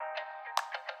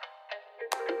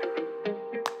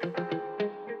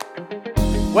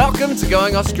Welcome to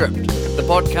Going Off Script, the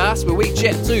podcast where we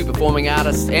chat to performing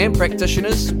artists and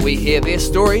practitioners. We hear their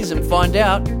stories and find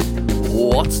out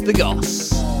what's the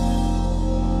goss.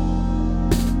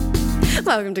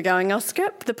 Welcome to Going Off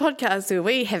Script, the podcast where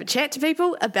we have a chat to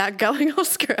people about going off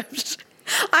script.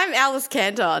 I'm Alice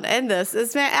Canton, and this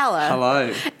is Matt Aller.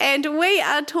 Hello. And we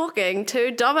are talking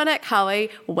to Dominic Hoey.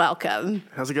 Welcome.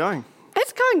 How's it going?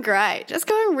 It's going great. It's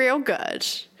going real good.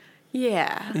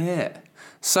 Yeah. Yeah.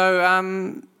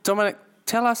 So, Dominic,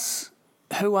 tell us,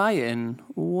 who are you and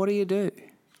what do you do?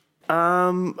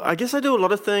 I guess I do a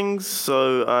lot of things.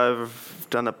 So I've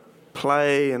done a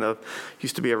play, and I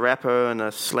used to be a rapper and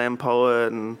a slam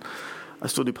poet, and I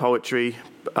still do poetry.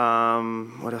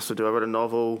 What else do I do? I wrote a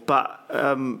novel, but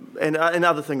and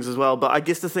other things as well. But I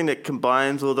guess the thing that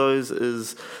combines all those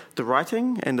is the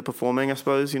writing and the performing, I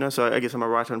suppose. So I guess I'm a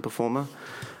writer and performer.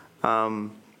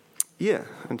 Yeah,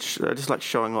 and I just like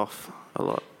showing off a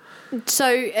lot.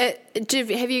 So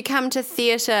have you come to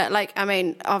theatre,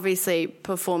 obviously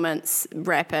performance,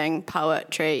 rapping,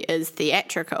 poetry is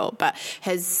theatrical, but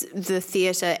has the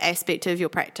theatre aspect of your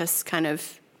practice kind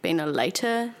of been a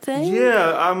later thing?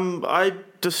 Yeah,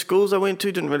 the schools I went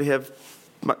to didn't really have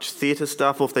much theatre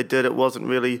stuff, or if they did, it wasn't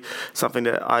really something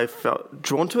that I felt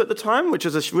drawn to at the time, which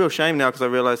is a real shame now because I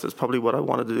realised it's probably what I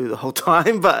wanted to do the whole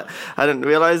time, but I didn't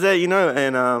realise that,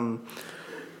 and...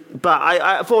 But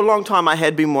I, for a long time, I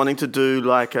had been wanting to do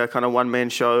like a kind of one-man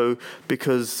show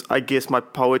because I guess my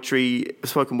poetry,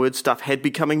 spoken word stuff had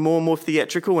becoming more and more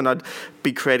theatrical, and I'd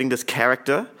be creating this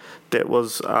character that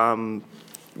was,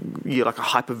 like a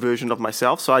hyper version of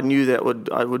myself. So I knew that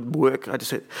I would work. And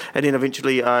then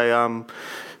eventually I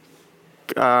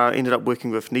ended up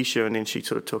working with Nisha, and then she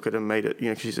sort of took it and made it,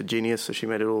 because she's a genius, so she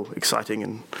made it all exciting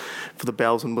and for the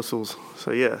bells and whistles.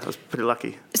 So yeah, I was pretty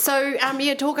lucky. So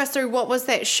talk us through what was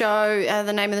that show,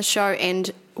 the name of the show,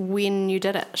 and when you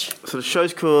did it. So the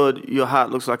show's called Your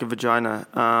Heart Looks Like a Vagina.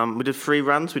 We did 3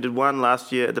 runs. We did one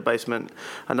last year at the Basement,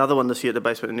 another one this year at the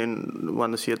Basement, and then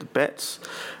one this year at the Bats,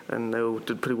 and they all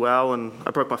did pretty well. And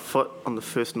I broke my foot on the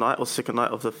first night or second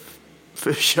night of the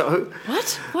first show.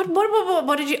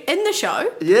 What did you in the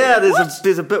show? Yeah,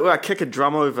 there's a bit where I kick a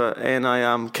drum over, and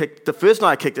I kicked the first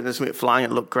night I kicked it and it just went flying.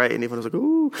 It looked great, and everyone was like,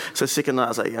 "Ooh!" So second night I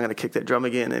was like, "Yeah, I'm gonna kick that drum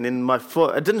again." And then my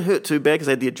foot, it didn't hurt too bad because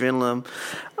I had the adrenaline.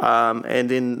 And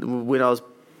then when I was,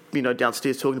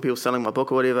 downstairs talking to people selling my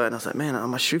book or whatever, and I was like, "Man,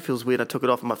 my shoe feels weird." I took it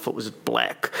off, and my foot was just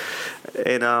black.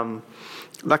 And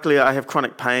luckily I have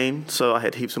chronic pain, so I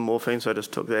had heaps of morphine, so I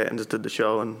just took that and just did the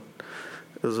show, and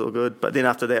it was all good. But then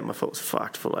after that, my foot was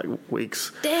fucked for like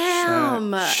weeks.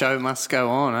 Damn. Show must go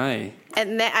on, eh?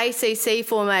 And that ACC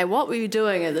format, what were you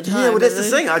doing at the time? Yeah, well, that's the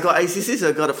thing. I got ACC, so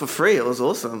I got it for free. It was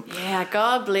awesome. Yeah,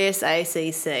 God bless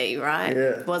ACC, right?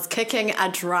 Yeah. Was kicking a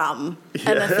drum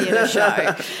in a theatre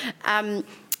show. And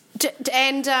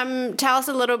tell us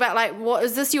a little about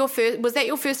was that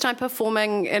your first time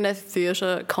performing in a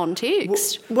theatre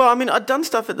context? Well, I'd done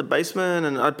stuff at the Basement,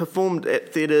 and I'd performed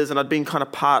at theatres, and I'd been kind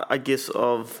of part, I guess,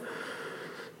 of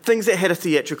things that had a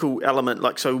theatrical element,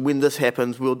 like, so when this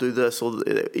happens, we'll do this, or,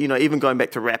 even going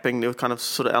back to rapping, there were kind of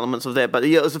sort of elements of that. But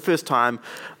yeah, it was the first time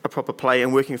a proper play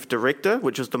and working with director,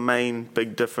 which is the main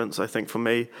big difference, I think, for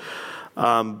me.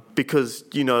 Because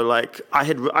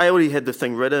I already had the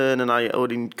thing written, and I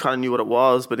already kind of knew what it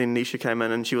was. But then Nisha came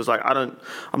in, and she was like, I'm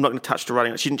not going to touch the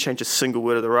writing. She didn't change a single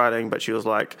word of the writing, but she was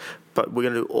like, but we're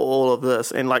going to do all of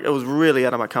this, and it was really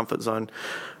out of my comfort zone.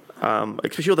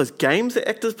 Especially all those games that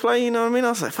actors play, I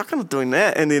was like, fuck, I'm not doing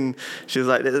that. And then she was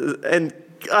like, and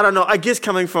I don't know, I guess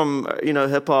coming from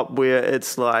hip hop, where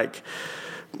it's like,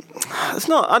 it's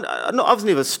not. I was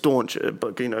never staunch,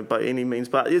 but by any means.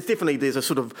 But it's definitely, there's a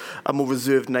sort of a more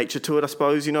reserved nature to it, I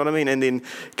suppose. You know what I mean? And then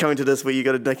coming to this, where you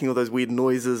got to making all those weird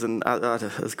noises, and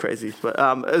it's crazy, but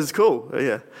it was cool.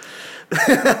 Yeah.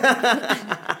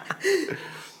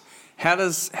 How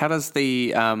does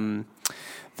the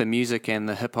music and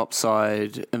the hip hop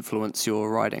side influence your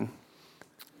writing?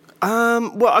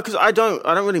 Well, because I don't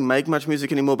really make much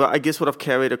music anymore. But I guess what I've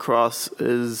carried across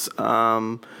is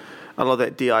a lot of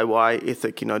that DIY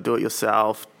ethic, do it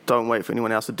yourself, don't wait for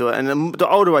anyone else to do it. And the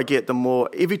older I get, the more,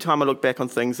 every time I look back on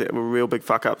things that were real big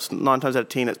fuck-ups, 9 times out of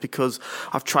 10, it's because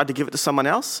I've tried to give it to someone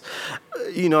else.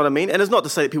 You know what I mean? And it's not to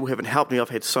say that people haven't helped me. I've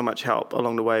had so much help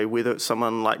along the way, whether it's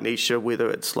someone like Nisha,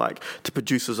 whether it's like the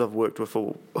producers I've worked with,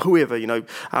 or whoever,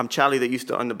 Charlie that used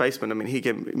to own the Basement. He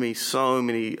gave me so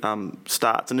many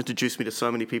starts and introduced me to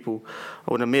so many people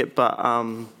I wouldn't have met. But,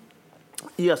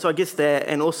 so I guess that,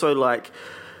 and also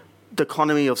the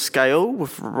economy of scale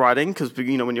with writing, because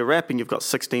when you're rapping, you've got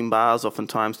 16 bars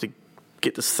oftentimes to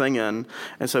get to sing in,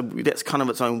 and so that's kind of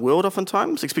its own world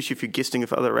oftentimes, especially if you're guesting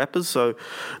with other rappers. So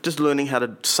just learning how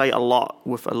to say a lot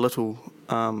with a little,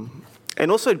 and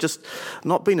also just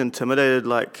not being intimidated.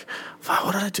 Like,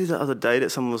 what did I do the other day that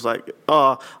someone was like,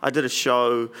 oh, I did a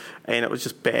show and it was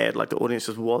just bad, like the audience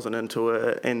just wasn't into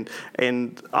it, and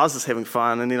I was just having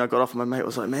fun, and then I got off and my mate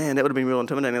was like, man, that would have been real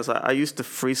intimidating. I was like, I used to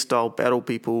freestyle battle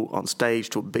people on stage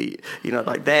to a beat,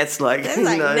 like that's like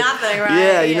nothing, right?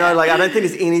 Yeah, you know, like I don't think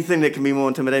there's anything that can be more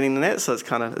intimidating than that. So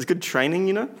it's good training,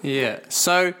 Yeah.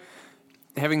 So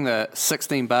having the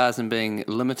 16 bars and being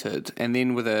limited, and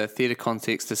then with a theatre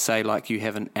context to say like you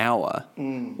have an hour,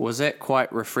 was that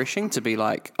quite refreshing to be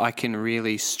like, I can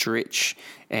really stretch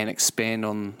and expand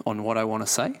on what I want to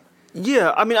say?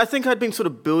 Yeah, I mean, I think I'd been sort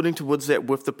of building towards that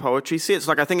with the poetry sets.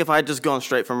 Like, I think if I had just gone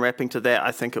straight from rapping to that,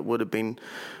 I think it would have been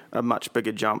a much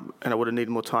bigger jump and I would have needed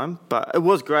more time. But it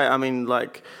was great. I mean,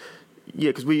 like, yeah,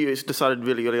 because we decided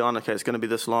really early on, okay, it's going to be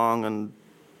this long and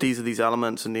these are these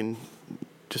elements, and then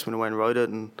just went away and wrote it,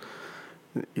 and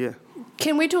yeah.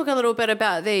 Can we talk a little bit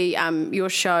about the your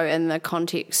show in the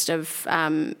context of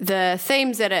the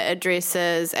themes that it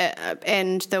addresses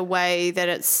and the way that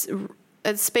it's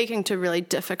speaking to really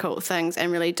difficult things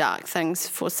and really dark things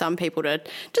for some people to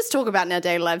just talk about in their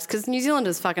daily lives, because New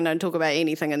Zealanders fucking don't talk about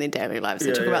anything in their daily lives.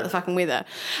 They talk about the fucking weather.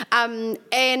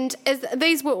 And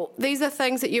these are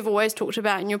things that you've always talked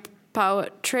about in your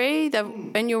poetry,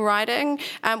 in your writing.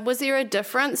 Was there a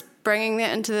difference bringing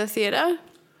that into the theatre?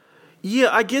 Yeah,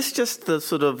 I guess just the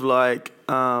sort of like,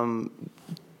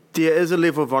 there is a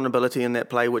level of vulnerability in that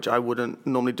play which I wouldn't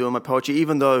normally do in my poetry,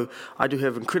 even though I do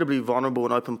have incredibly vulnerable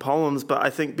and open poems. But I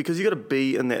think because you got to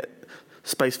be in that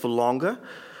space for longer,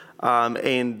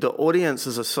 and the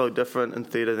audiences are so different in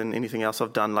theatre than anything else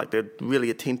I've done. Like, they're really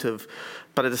attentive,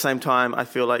 but at the same time, I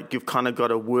feel like you've kind of got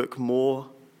to work more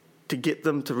to get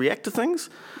them to react to things.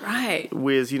 Right.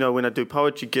 Whereas, when I do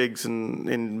poetry gigs and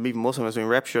even more so when I was doing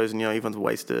rap shows, and, everyone's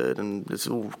wasted and it's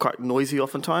all quite noisy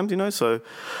oftentimes, so...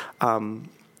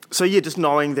 So yeah, just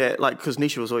knowing that, like, because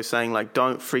Nisha was always saying, like,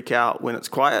 don't freak out when it's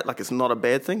quiet. Like, it's not a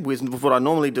bad thing. Whereas what I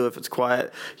normally do, if it's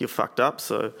quiet, you're fucked up.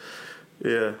 So,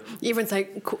 yeah. Everyone's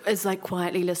like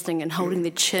quietly listening and holding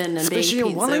their chin and especially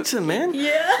being in Wellington, man.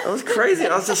 Yeah. It was crazy.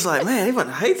 I was just like, man,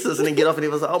 everyone hates this. And then get off and he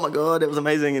was like, oh my God, it was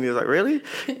amazing. And he was like, really?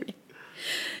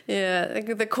 Yeah,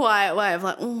 the quiet way of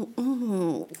like,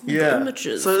 yeah.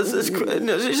 images. So it's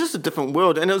just a different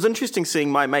world. And it was interesting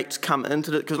seeing my mates come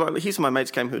into it, because like here's my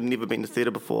mates came who had never been to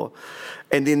theatre before,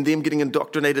 and then them getting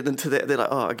indoctrinated into that. They're like,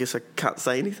 oh, I guess I can't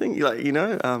say anything. Like,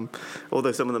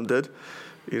 although some of them did.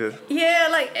 Yeah,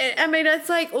 like, I mean, it's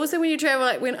like also when you travel,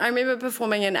 like when I remember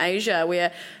performing in Asia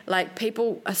where like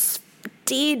people are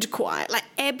dead quiet, like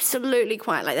absolutely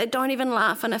quiet, like they don't even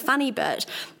laugh in a funny bit,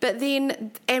 but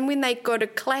then, and when they go to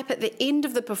clap at the end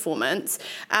of the performance,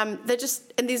 they're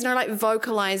just, and there's no like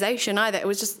vocalization either. It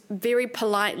was just very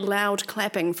polite, loud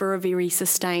clapping for a very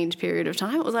sustained period of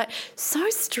time. It was like so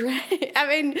strange. I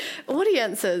mean,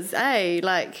 audiences,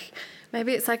 like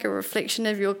maybe it's like a reflection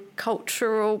of your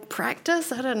cultural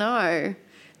practice, I don't know.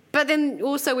 But then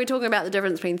also we're talking about the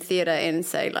difference between theatre and,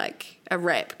 say, like a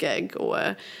rap gig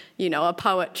or, a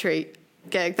poetry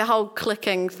gig, the whole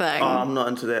clicking thing. Oh, I'm not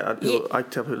into that. I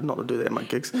tell people not to do that in my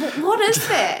gigs. What is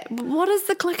that? What is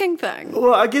the clicking thing?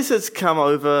 Well, I guess it's come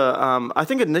over. I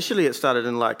think initially it started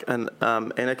in like an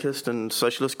anarchist and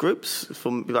socialist groups.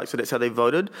 So that's how they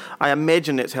voted. I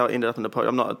imagine that's how it ended up in the poetry.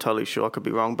 I'm not totally sure. I could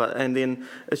be wrong. And then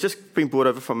it's just been brought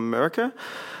over from America.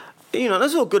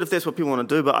 That's all good if that's what people want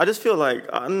to do, but I just feel like,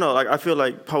 I don't know, like I feel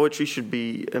like poetry should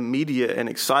be immediate and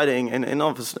exciting, and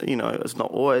obviously, it's not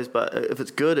always, but if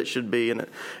it's good, it should be, and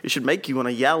it should make you want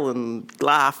to yell and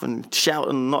laugh and shout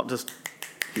and not just,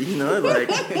 like...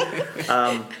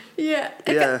 Yeah.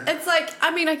 It's like,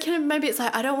 I mean, maybe it's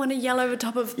like, I don't want to yell over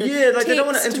top of the text, I don't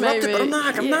want to interrupt it, but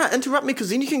I'm not, interrupt me, because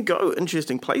then you can go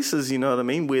interesting places, you know what I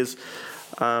mean, whereas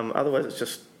otherwise it's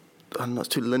just, I don't know, it's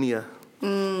too linear.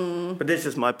 But that's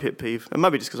just my pet peeve. It might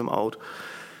be just because I'm old.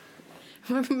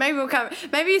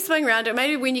 Maybe you swing around it.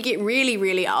 Maybe when you get really,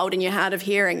 really old and you're hard of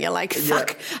hearing, you're like,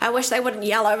 fuck, I wish they wouldn't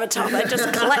yell over top. They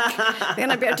just click. Then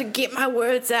I'd be able to get my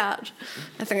words out.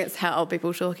 I think that's how old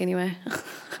people talk anyway.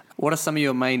 What are some of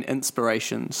your main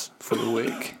inspirations for the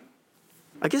work?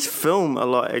 I guess film a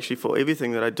lot, actually, for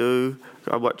everything that I do.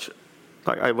 I watch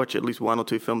at least 1 or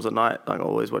 2 films a night. I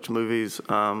always watch movies.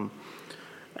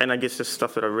 And I guess just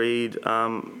stuff that I read.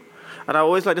 And I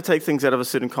always like to take things out of a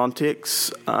certain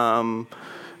context. So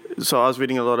I was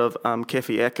reading a lot of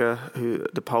Kafi Acker,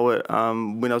 the poet,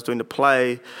 when I was doing the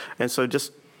play. And so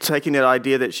just taking that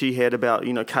idea that she had about,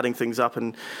 cutting things up,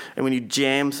 and when you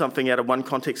jam something out of one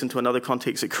context into another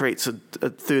context, it creates a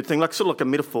third thing, sort of like a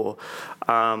metaphor.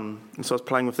 And so I was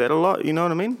playing with that a lot, you know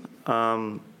what I mean?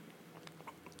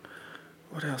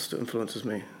 What else influences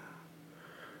me?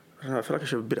 I don't know, I feel like I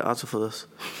should have a better answer for this.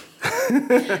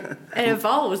 It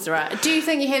evolves, right? Do you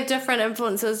think you have different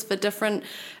influences for different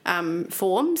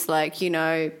forms? Like,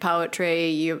 poetry,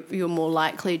 you're more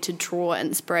likely to draw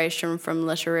inspiration from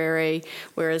literary,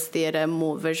 whereas theatre,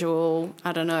 more visual.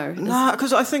 I don't know. Nah,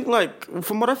 because I think,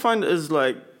 from what I find is,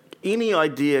 any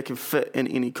idea can fit in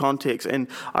any context. And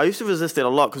I used to resist that a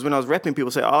lot, because when I was rapping, people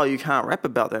say, oh, you can't rap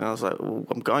about that. And I was like, well,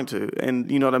 I'm going to.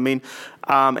 And you know what I mean?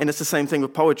 And it's the same thing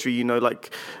with poetry,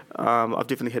 I've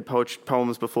definitely had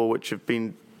poems before which have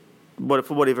been,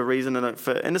 for whatever reason, and don't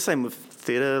fit. And the same with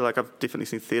theatre. I've definitely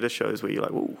seen theatre shows where you're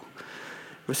like, ooh,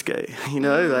 risque,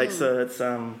 so it's, I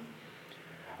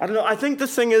don't know. I think the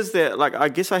thing is that, I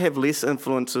guess I have less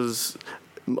influences,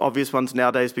 obvious ones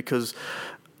nowadays, because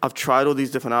I've tried all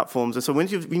these different art forms, and so when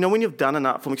you've done an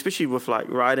art form, especially with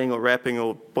writing or rapping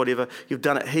or whatever, you've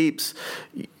done it heaps.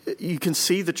 You can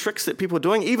see the tricks that people are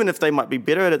doing, even if they might be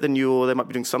better at it than you, or they might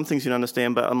be doing some things you don't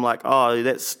understand. But I'm like, oh,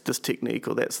 that's this technique,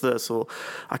 or that's this, or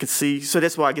I can see. So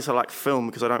that's why I guess I like film,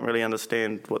 because I don't really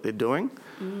understand what they're doing.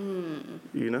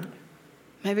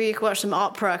 Maybe you could watch some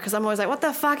opera, because I'm always like, what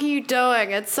the fuck are you doing?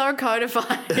 It's so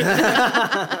codified.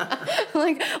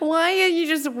 Why are you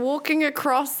just walking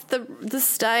across the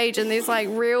stage and there's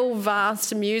real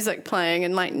vast music playing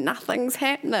and nothing's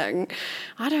happening?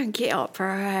 I don't get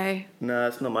opera, eh? No,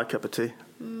 it's not my cup of tea.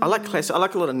 I like classic. I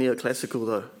like a lot of neoclassical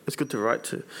though. It's good to write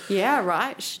to. Yeah,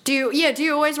 right. Do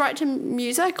you always write to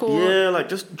music, or? Yeah,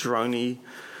 just droney.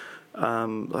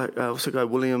 I also go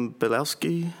William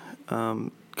Bilowski.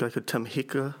 Guy called Tim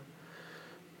Hecker,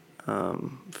 a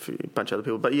bunch of other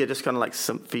people. But yeah, just kind of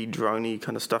synthy, droney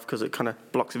kind of stuff, because it kind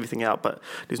of blocks everything out, but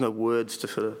there's no words to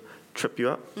sort of trip you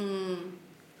up. And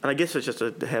I guess it's just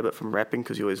a habit from rapping,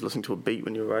 because you always listen to a beat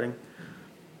when you're writing.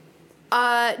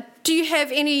 Do you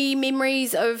have any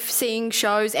memories of seeing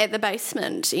shows at the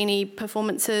Basement? Any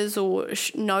performances or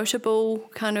notable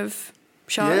kind of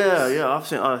shows? Yeah.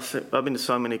 I've been to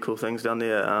so many cool things down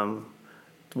there.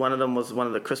 One of them was one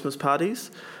of the Christmas parties,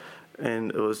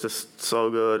 and it was just so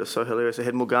good. It's so hilarious. It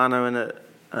had Morgano in it,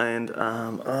 and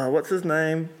what's his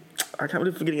name? I can't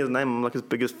believe forgetting his name. I'm his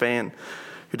biggest fan.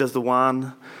 Who does the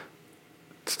One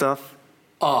stuff?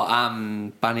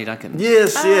 Oh, Barney Duncan.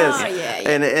 Yes. Yeah.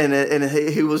 And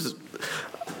he was.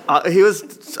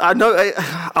 I know.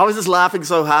 I was just laughing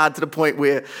so hard to the point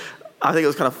where I think it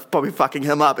was kind of probably fucking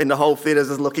him up, and the whole theatre's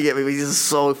just looking at me. He's just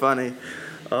so funny.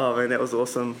 Oh man, that was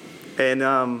awesome. And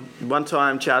one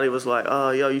time Charlie was like,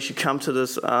 oh, yo, you should come to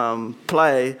this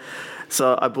play.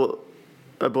 So I brought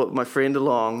my friend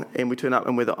along, and we turn up,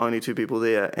 and we're the only two people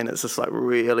there, and it's just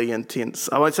really intense.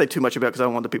 I won't say too much about it because I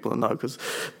don't want the people to know,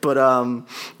 but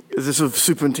it's this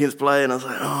super intense play, and I was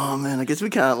like, oh man, I guess we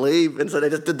can't leave. And so they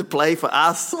just did the play for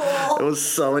us. It was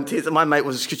so intense. And my mate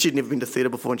she'd never been to theatre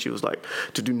before, and she was like,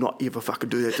 do not ever fucking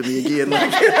do that to me again.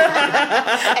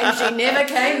 And she never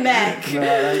came back. No,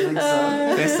 I don't think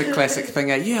so. That's the classic thing.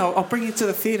 Yeah, I'll bring you to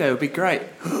the theatre. It'll be great.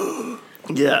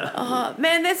 Yeah. Oh,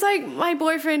 man, that's my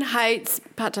boyfriend hates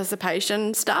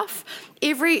participation stuff.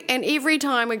 Every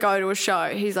time we go to a show,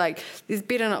 he's like, there's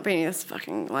better not be any of this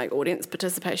fucking audience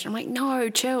participation. I'm like, no,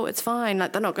 chill, it's fine.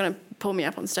 They're not going to pull me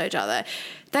up on stage, are they?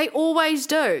 They always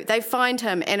do. They find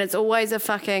him, and it's always a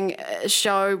fucking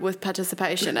show with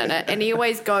participation in it. And he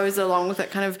always goes along with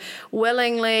it kind of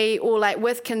willingly or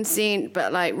with consent,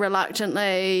 but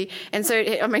reluctantly. And so,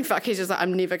 he's just like,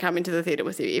 I'm never coming to the theatre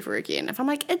with you ever again. If I'm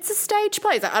like, it's a stage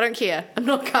play, he's like, I don't care. I'm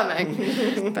not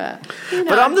coming. But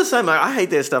I'm the same. I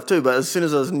hate that stuff too. But as soon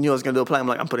as I knew I was going to do a play, I'm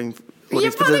like, I'm putting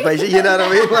audience participation. You know what I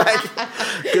mean?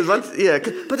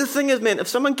 But the thing is, man, if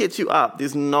someone gets you up,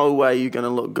 there's no way you're going to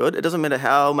look good. It doesn't matter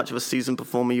how much of a seasoned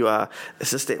performer you are.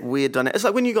 It's just that weird dynamic. It's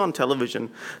like when you go on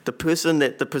television, the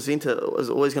presenter is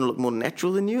always going to look more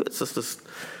natural than you. It's just this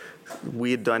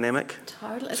weird dynamic.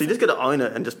 Totally. So you just got to own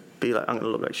it and just be like, I'm going to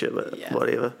look like shit, but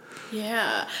whatever.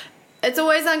 Yeah. It's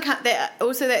always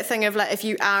that thing of if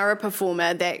you are a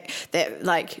performer that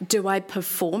do I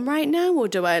perform right now, or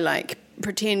do I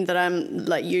pretend that I'm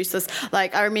useless?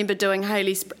 I remember doing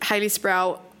Hayley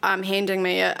Sprout handing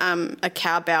me a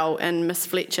cowbell in Miss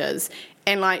Fletcher's,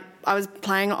 and I was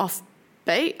playing off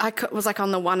beat. I was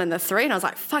on the 1 and the 3, and I was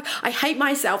like, fuck, I hate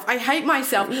myself, but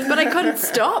I couldn't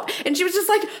stop. And she was just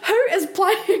like, who is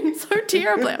playing so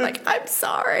terribly? I'm like, I'm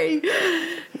sorry.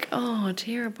 Oh,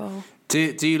 terrible.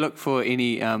 Do you look for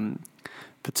any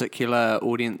particular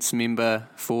audience member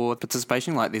for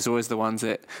participation? Like, there's always the ones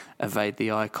that evade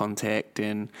the eye contact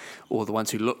or the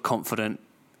ones who look confident,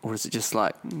 or is it just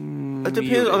like... It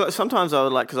depends. Sometimes I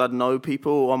would like, because I'd know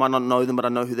people, or I might not know them, but I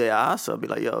know who they are, so I'd be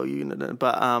like, yo, you know.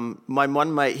 But my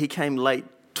one mate, he came late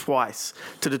twice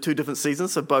to the 2 different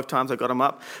seasons, so both times I got him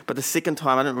up. But the second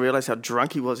time, I didn't realise how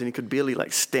drunk he was, and he could barely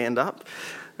like stand up.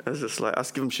 I was just like, I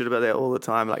just give him shit about that all the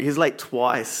time. Like, he's late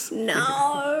twice.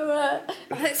 No.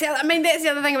 That's the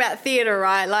other thing about theatre,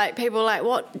 right? Like, people are like,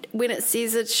 what, when it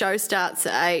says a show starts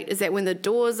at 8, is that when the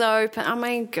doors open? I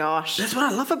mean, gosh. That's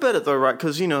what I love about it, though, right?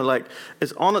 Because, you know, like,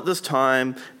 it's on at this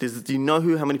time. You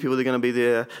know how many people are going to be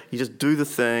there. You just do the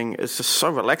thing. It's just so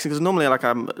relaxing. Because normally, like,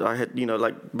 I had, you know,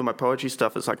 like, with my poetry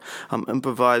stuff, it's like I'm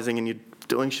improvising and you're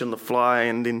doing shit on the fly,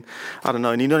 and then I don't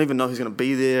know, and you don't even know who's going to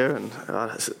be there,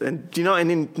 and you know, and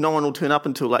then no one will turn up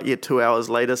until like 2 hours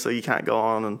later, so you can't go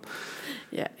on. And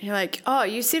yeah, you're like, oh,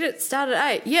 you said it started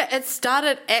at 8. Yeah, it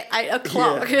started at 8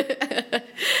 o'clock. Yeah.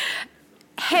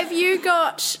 Have you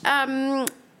got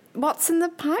what's in the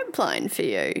pipeline for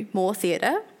you? More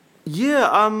theatre? Yeah,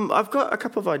 I've got a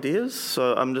couple of ideas,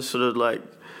 so I'm just sort of like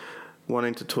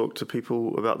wanting to talk to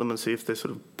people about them and see if they're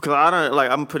sort of, because I don't,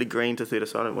 like, I'm pretty green to theatre,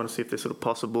 so I don't want to see if they're sort of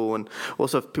possible, and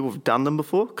also if people have done them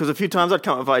before, because a few times I'd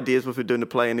come up with ideas if we're doing a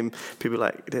play, and then people are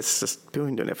like, that's just, people have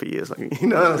been doing that for years, like, you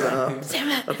know, I was like, oh,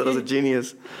 I thought I was a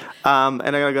genius. And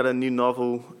I got a new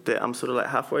novel that I'm sort of like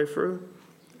halfway through,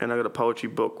 and I got a poetry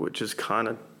book which is kind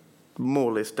of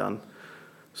more or less done,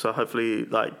 so hopefully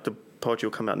like the poetry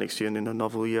will come out next year, and then a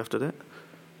novel a year after that.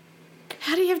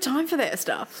 How do you have time for that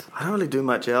stuff? I don't really do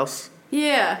much else.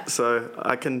 Yeah. So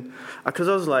I can, because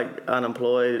I was like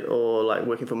unemployed or like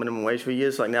working for minimum wage for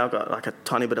years, like now I've got like a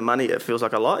tiny bit of money, it feels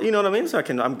like a lot, you know what I mean? So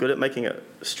I'm good at making it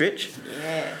stretch.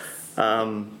 Yes.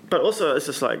 But also it's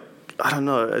just like, I don't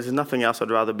know, there's nothing else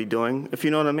I'd rather be doing, if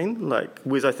you know what I mean? Like,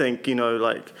 whereas I think, you know,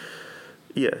 like,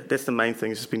 yeah, that's the main thing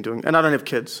he's just been doing. And I don't have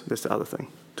kids, that's the other thing.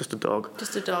 Just a dog.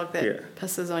 Just a dog that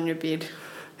pisses on your bed.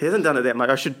 He hasn't done it that much.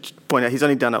 I should point out he's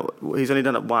only done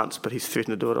it once, but he's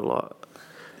threatened to do it a lot.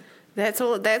 That's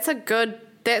all. That's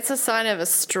a sign of a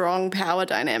strong power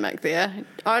dynamic there.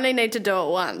 Only need to do it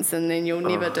once, and then you'll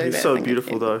never do that. He's so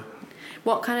beautiful, though.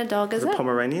 What kind of dog is it? A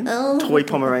Pomeranian. Toy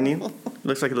Pomeranian.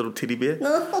 Looks like a little teddy bear.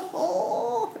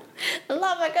 Oh, I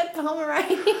love a good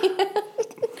Pomeranian.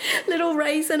 Little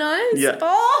raisin eyes. Yeah.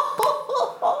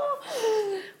 Oh.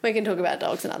 We can talk about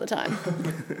dogs another time.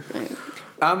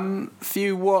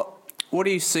 Few, what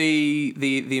do you see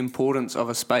the importance of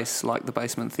a space like the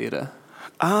Basement Theatre?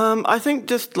 I think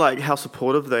just like how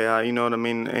supportive they are, you know what I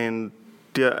mean, and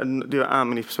there aren't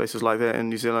many spaces like that in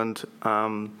New Zealand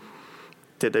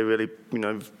that they really, you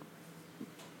know,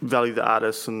 value the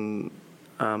artists, and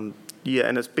and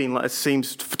it's been like, it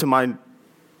seems to my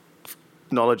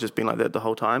knowledge it's been like that the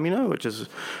whole time, you know, which is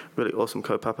really awesome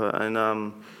kaupapa.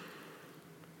 And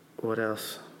what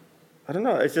else? I don't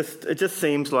know. It just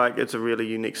seems like it's a really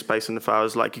unique space in the far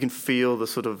as like you can feel the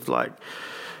sort of like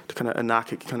the kind of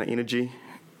anarchic kind of energy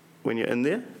when you're in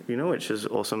there, you know, which is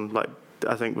awesome. Like,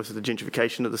 I think with the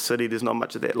gentrification of the city, there's not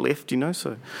much of that left, you know,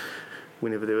 so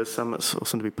whenever there is some, it's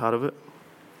awesome to be part of it.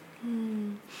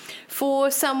 For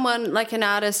someone like an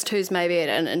artist who's maybe at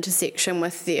an intersection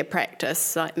with their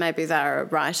practice, like maybe they're a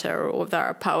writer or they're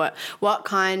a poet, what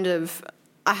kind of,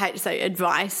 I hate to say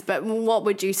advice, but what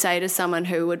would you say to someone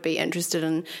who would be interested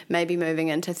in maybe moving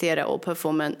into theatre or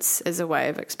performance as a way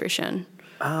of expression?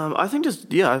 I think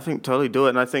totally do it.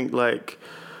 And I think like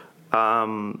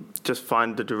just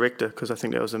find the director, because I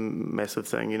think that was a massive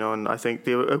thing, you know, and I think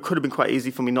it could have been quite easy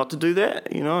for me not to do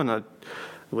that, you know, and it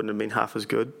wouldn't have been half as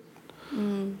good.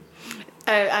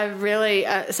 I really,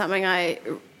 something I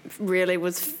really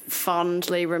was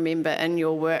fondly remember in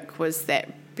your work was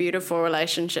that beautiful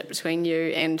relationship between you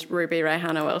and Ruby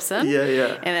Raihana Wilson.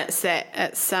 Yeah. And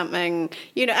it's something,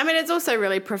 you know, I mean, it's also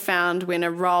really profound when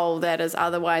a role that is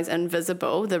otherwise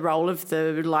invisible, the role of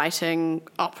the lighting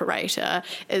operator,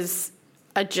 is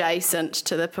adjacent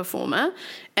to the performer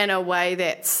in a way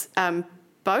that's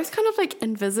both kind of like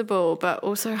invisible but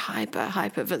also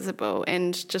hyper visible,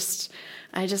 and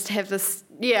I just have this,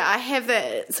 I have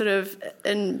that sort of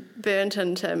burnt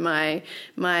into my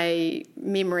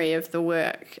memory of the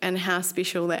work and how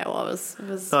special that was. It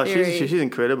was she's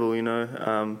incredible, you know,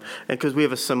 and because we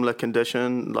have a similar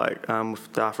condition, like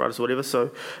with arthritis or whatever,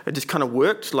 so it just kind of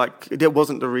worked. Like, that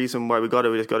wasn't the reason why we got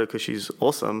her. We just got her because she's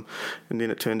awesome, and then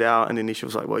it turned out, and then she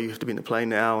was like, well, you have to be in the play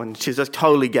now, and she's just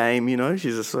totally game, you know.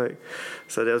 She's just like,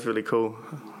 so that was really cool.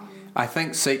 I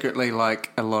think secretly,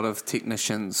 like a lot of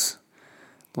technicians,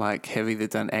 like have either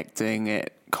done acting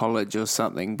at college or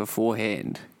something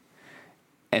beforehand,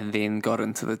 and then got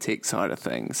into the tech side of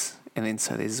things. And then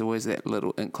so there's always that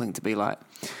little inkling to be like,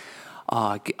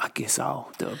 I guess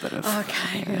I'll do a bit of...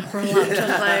 Okay, reluctantly.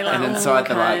 Like, and inside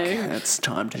okay. they're like, it's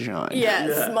time to shine. Yeah,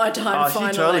 it's my time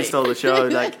finally. She totally stole the show.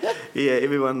 Like, yeah,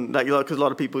 everyone, like, because a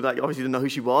lot of people, like, obviously didn't know who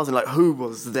she was, and like, who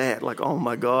was that? Like, oh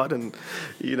my god, and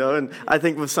you know, and I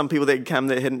think with some people that come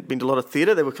that hadn't been to a lot of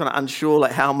theatre, they were kind of unsure,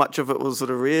 like, how much of it was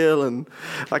sort of real, and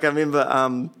like, I remember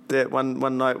that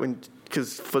one night when.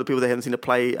 Because for the people that haven't seen the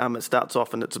play, it starts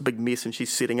off and it's a big mess and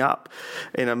she's setting up.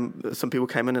 And some people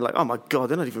came in and like, oh my God,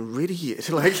 they're not even ready yet.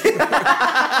 Like,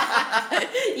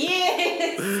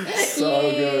 yes! So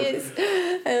yes.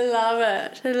 Good. I love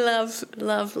it.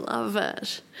 Love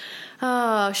it.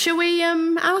 Oh, shall we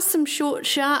ask some short,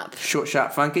 sharp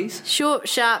funkies? Short,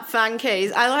 sharp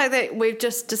funkies. I like that we've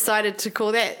just decided to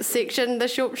call that section the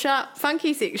short, sharp,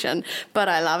 funky section, but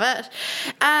I love it.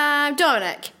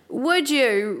 Dominic, would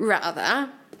you rather,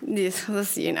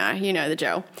 this you know the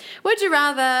drill, would you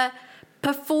rather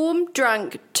perform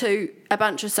drunk to a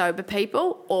bunch of sober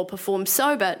people or perform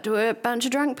sober to a bunch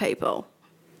of drunk people?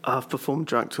 I've performed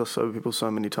drunk to sober people so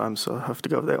many times, so I have to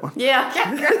go with that one. Yeah,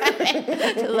 great.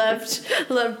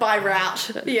 lived by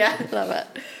route. Yeah, love it.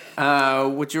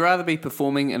 Would you rather be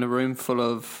performing in a room full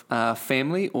of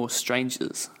family or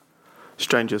strangers?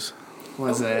 Strangers.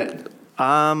 What is that?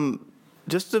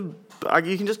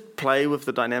 You can just play with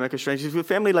the dynamic of strangers. With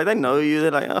family, like, they know you. They're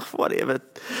like, oh, whatever.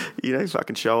 You know,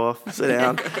 fucking show off. Sit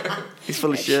down. He's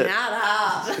full of shit. Shut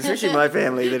up. Especially my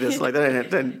family. They're just like, they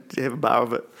don't have a bar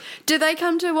of it. Do they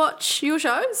come to watch your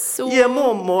shows? Or? Yeah,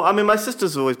 more. I mean, my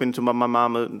sister's always been to my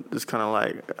mum is kind of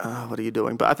like, what are you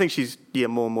doing? But I think she's,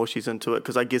 more and more she's into it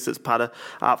because I guess it's part of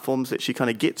art forms that she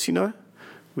kind of gets, you know?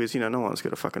 Whereas, no one's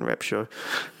got a fucking rap show,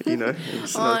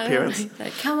 it's no parents.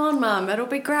 Come on, Mum, it'll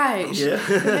be great. Yeah.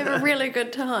 We'll have a really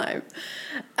good time.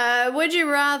 Would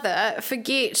you rather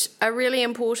forget a really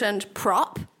important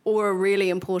prop or a really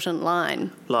important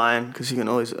line? Line, because you can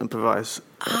always improvise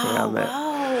around that.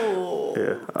 Oh.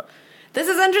 Yeah. This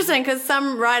is interesting because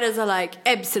some writers are like,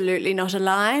 absolutely not a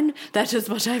line. That is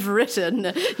what I've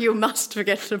written. You must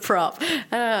forget the prop.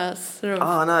 Sort of.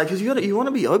 Oh, no, because you want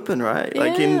to be open, right?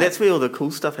 Like, Yeah. and that's where all the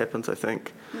cool stuff happens, I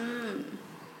think.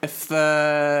 If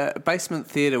the Basement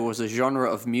Theatre was a genre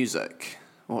of music,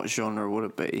 what genre would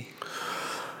it be?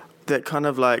 That kind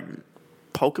of like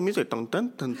polka music, dun,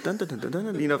 dun, dun, dun, dun, dun, dun,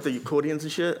 dun, the accordions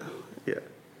and shit. Yeah.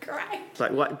 Great. It's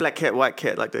like Black Cat, White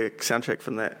Cat, like the soundtrack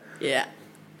from that. Yeah.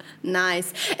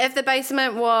 Nice. If the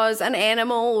basement was an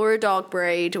animal or a dog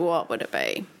breed, what would it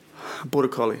be? Border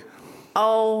Collie.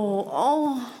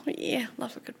 Oh, yeah.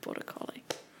 Love a good Border Collie.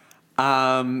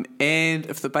 And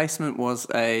if the basement was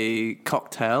a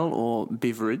cocktail or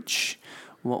beverage,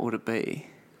 what would it be?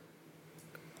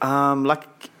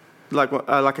 Like one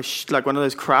of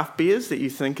those craft beers that you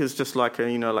think is just like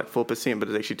 4%, but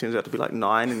it actually turns out to be like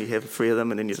 9, and you have 3 of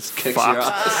them, and then you just Kicks fuck. your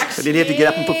ass. And then you have to get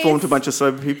up and perform to a bunch of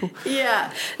sober people.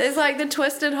 Yeah. There's like the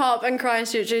Twisted Hop in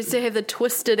Christchurch used to have the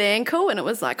Twisted Ankle, and it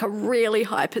was like a really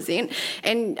high percent.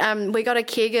 And we got a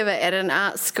caregiver at an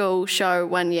art school show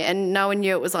one year, and no one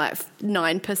knew it was like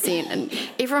 9%, and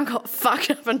everyone got fucked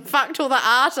up and fucked all the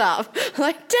art up.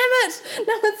 Like, damn it!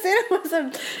 No one said it was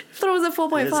thought it was a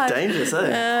 4.5. It's dangerous,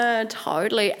 eh?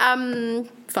 Totally.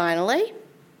 Finally,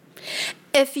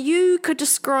 if you could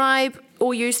describe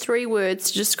or use 3 words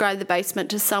to describe the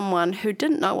basement to someone who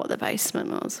didn't know what the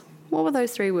basement was, what would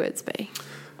those 3 words be?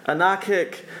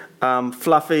 Anarchic,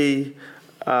 fluffy,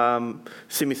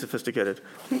 semi-sophisticated.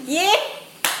 Yeah.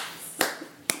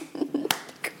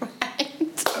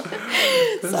 Great.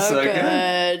 so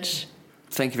good.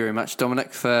 Thank you very much,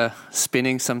 Dominic, for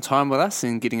spending some time with us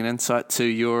and getting an insight to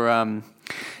your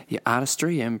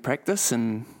artistry and practice.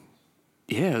 And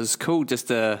yeah, it was cool just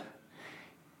to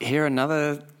hear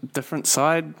another different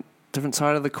side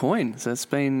of the coin. So it's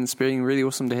been really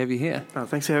awesome to have you here. Oh,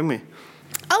 thanks for having me.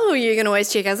 Oh, you can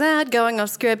always check us out, Going Off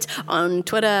Script, on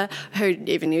Twitter. Who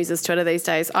even uses Twitter these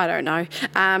days? I don't know.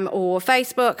 Or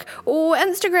Facebook or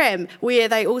Instagram, where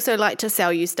they also like to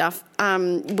sell you stuff.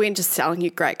 We're just selling you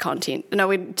great content. No,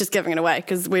 we're just giving it away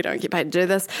because we don't get paid to do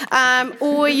this.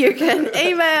 Or you can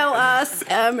email us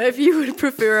if you would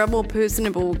prefer a more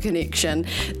personable connection.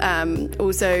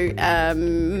 Also,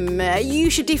 you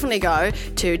should definitely go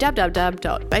to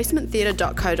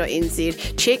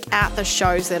www.basementtheatre.co.nz. Check out the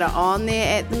shows that are on there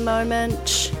at the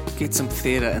moment. Get some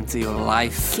theatre into your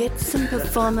life. Get some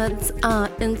performance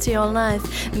art into your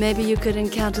life. Maybe you could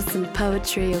encounter some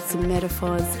poetry or some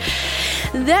metaphors.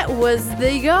 That was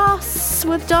The Goss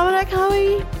with Dominic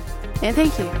Hoey. And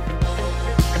thank you.